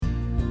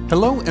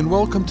Hello and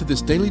welcome to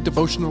this daily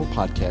devotional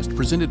podcast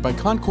presented by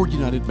Concord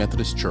United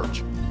Methodist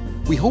Church.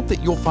 We hope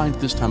that you'll find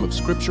this time of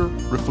scripture,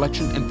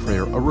 reflection, and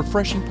prayer a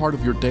refreshing part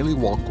of your daily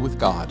walk with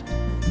God.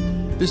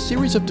 This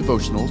series of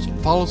devotionals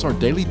follows our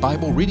daily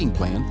Bible reading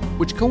plan,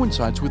 which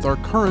coincides with our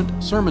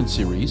current sermon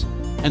series,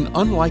 An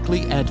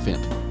Unlikely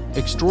Advent,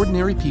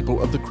 Extraordinary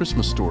People of the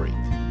Christmas Story.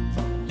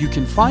 You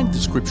can find the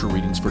scripture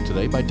readings for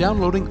today by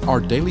downloading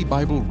our daily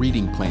Bible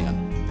reading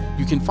plan.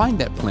 You can find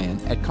that plan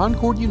at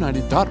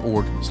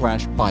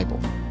concordunited.org/Bible.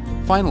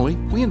 Finally,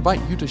 we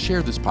invite you to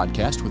share this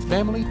podcast with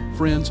family,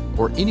 friends,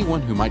 or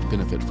anyone who might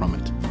benefit from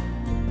it.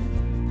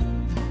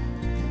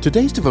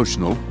 Today's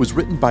devotional was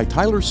written by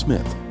Tyler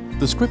Smith.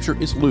 The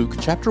scripture is Luke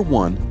chapter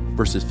 1,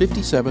 verses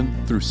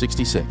 57 through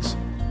 66.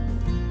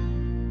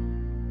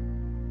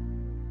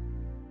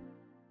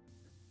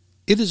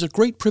 It is a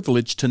great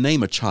privilege to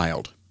name a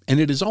child, and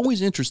it is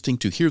always interesting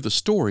to hear the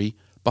story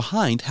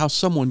behind how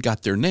someone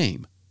got their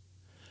name.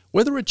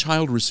 Whether a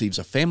child receives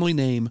a family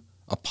name,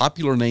 a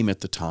popular name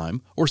at the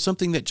time, or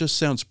something that just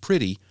sounds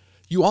pretty,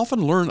 you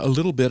often learn a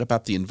little bit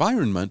about the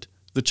environment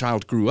the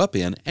child grew up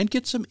in and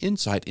get some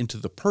insight into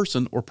the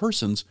person or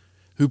persons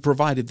who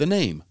provided the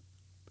name.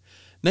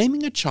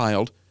 Naming a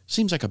child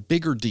seems like a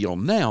bigger deal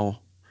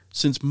now,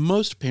 since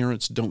most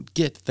parents don't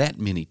get that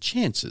many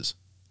chances.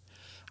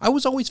 I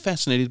was always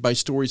fascinated by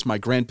stories my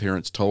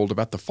grandparents told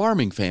about the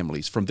farming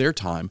families from their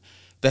time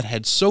that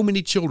had so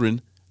many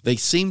children they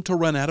seemed to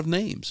run out of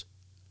names.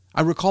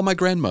 I recall my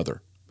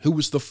grandmother, who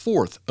was the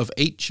fourth of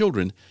 8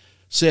 children,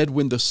 said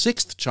when the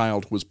 6th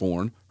child was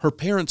born, her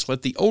parents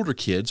let the older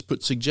kids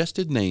put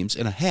suggested names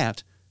in a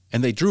hat,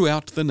 and they drew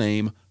out the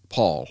name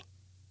Paul.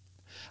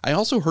 I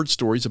also heard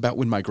stories about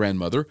when my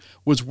grandmother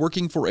was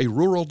working for a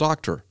rural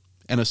doctor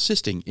and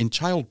assisting in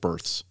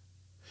childbirths.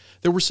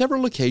 There were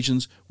several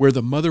occasions where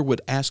the mother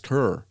would ask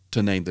her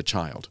to name the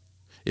child.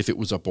 If it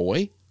was a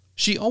boy,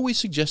 she always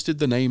suggested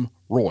the name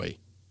Roy,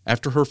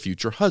 after her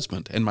future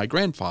husband and my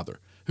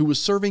grandfather, who was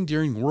serving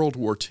during World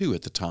War II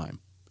at the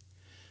time.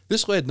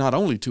 This led not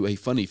only to a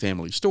funny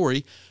family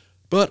story,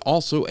 but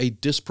also a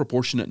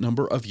disproportionate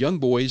number of young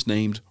boys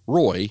named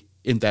Roy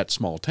in that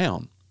small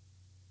town.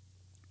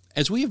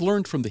 As we have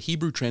learned from the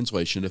Hebrew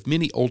translation of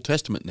many Old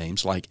Testament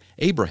names like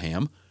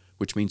Abraham,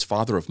 which means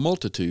father of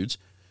multitudes,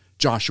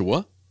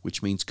 Joshua,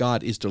 which means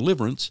God is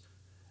deliverance,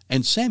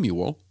 and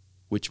Samuel,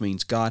 which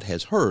means God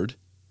has heard,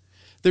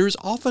 there is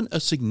often a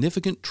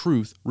significant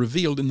truth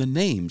revealed in the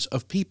names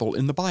of people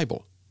in the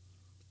Bible.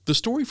 The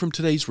story from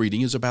today's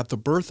reading is about the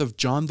birth of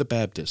John the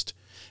Baptist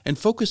and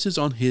focuses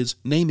on his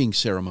naming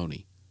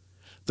ceremony.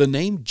 The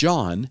name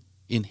John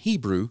in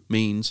Hebrew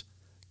means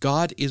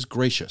God is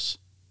gracious,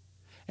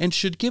 and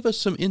should give us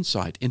some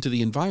insight into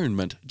the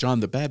environment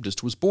John the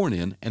Baptist was born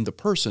in and the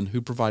person who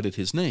provided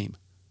his name.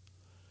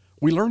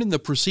 We learn in the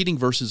preceding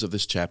verses of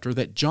this chapter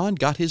that John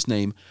got his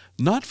name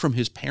not from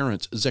his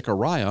parents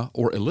Zechariah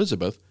or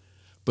Elizabeth,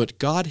 but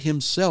God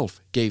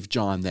himself gave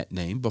John that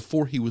name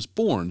before he was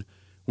born,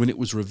 when it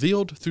was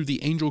revealed through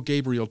the angel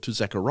Gabriel to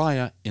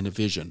Zechariah in a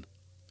vision.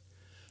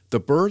 The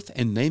birth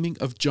and naming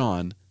of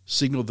John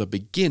signal the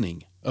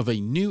beginning of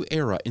a new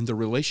era in the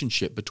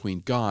relationship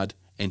between God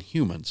and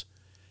humans,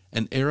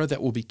 an era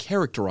that will be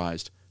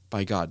characterized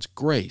by God's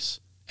grace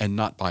and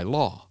not by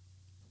law.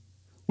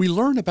 We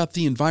learn about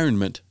the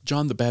environment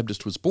John the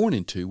Baptist was born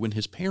into when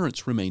his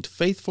parents remained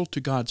faithful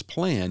to God's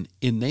plan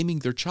in naming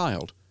their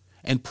child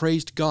and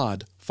praised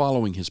God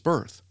following his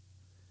birth.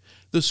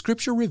 The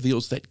scripture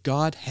reveals that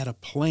God had a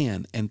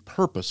plan and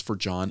purpose for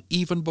John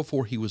even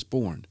before he was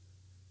born.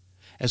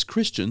 As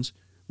Christians,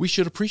 we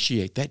should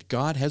appreciate that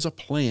God has a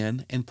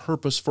plan and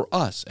purpose for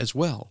us as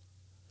well.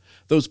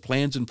 Those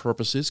plans and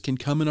purposes can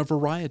come in a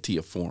variety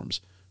of forms,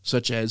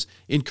 such as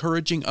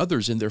encouraging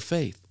others in their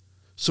faith,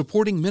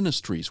 supporting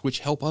ministries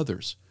which help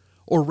others,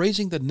 or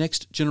raising the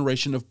next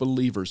generation of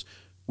believers,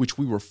 which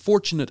we were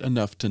fortunate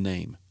enough to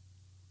name.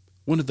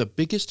 One of the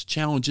biggest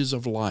challenges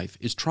of life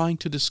is trying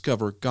to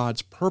discover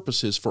God's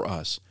purposes for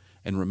us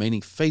and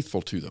remaining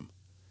faithful to them.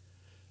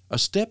 A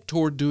step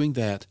toward doing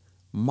that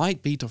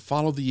might be to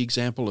follow the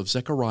example of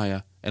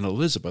Zechariah and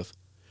Elizabeth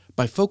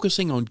by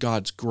focusing on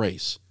God's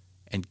grace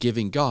and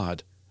giving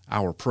God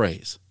our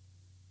praise.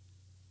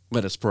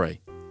 Let us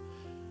pray.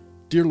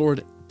 Dear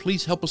Lord,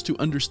 please help us to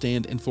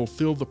understand and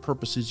fulfill the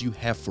purposes you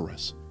have for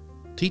us.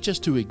 Teach us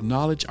to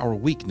acknowledge our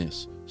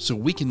weakness so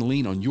we can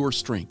lean on your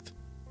strength.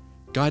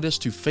 Guide us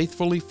to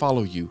faithfully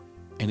follow you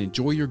and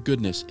enjoy your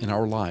goodness in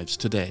our lives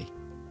today.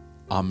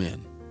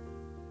 Amen.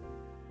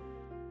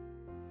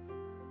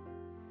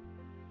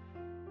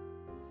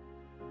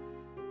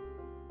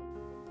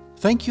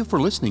 Thank you for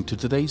listening to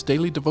today's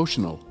daily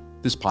devotional.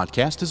 This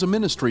podcast is a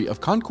ministry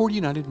of Concord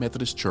United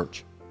Methodist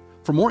Church.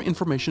 For more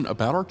information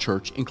about our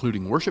church,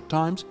 including worship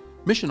times,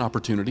 mission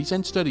opportunities,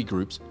 and study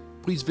groups,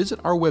 please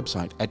visit our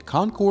website at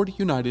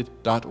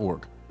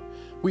concordunited.org.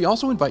 We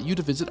also invite you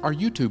to visit our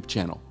YouTube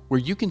channel, where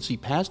you can see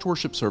past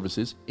worship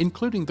services,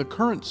 including the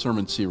current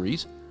sermon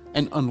series,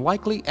 An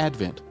Unlikely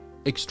Advent,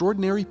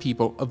 Extraordinary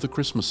People of the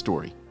Christmas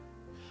Story.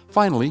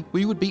 Finally,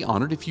 we would be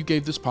honored if you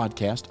gave this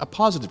podcast a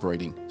positive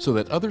rating so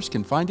that others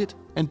can find it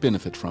and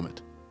benefit from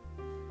it.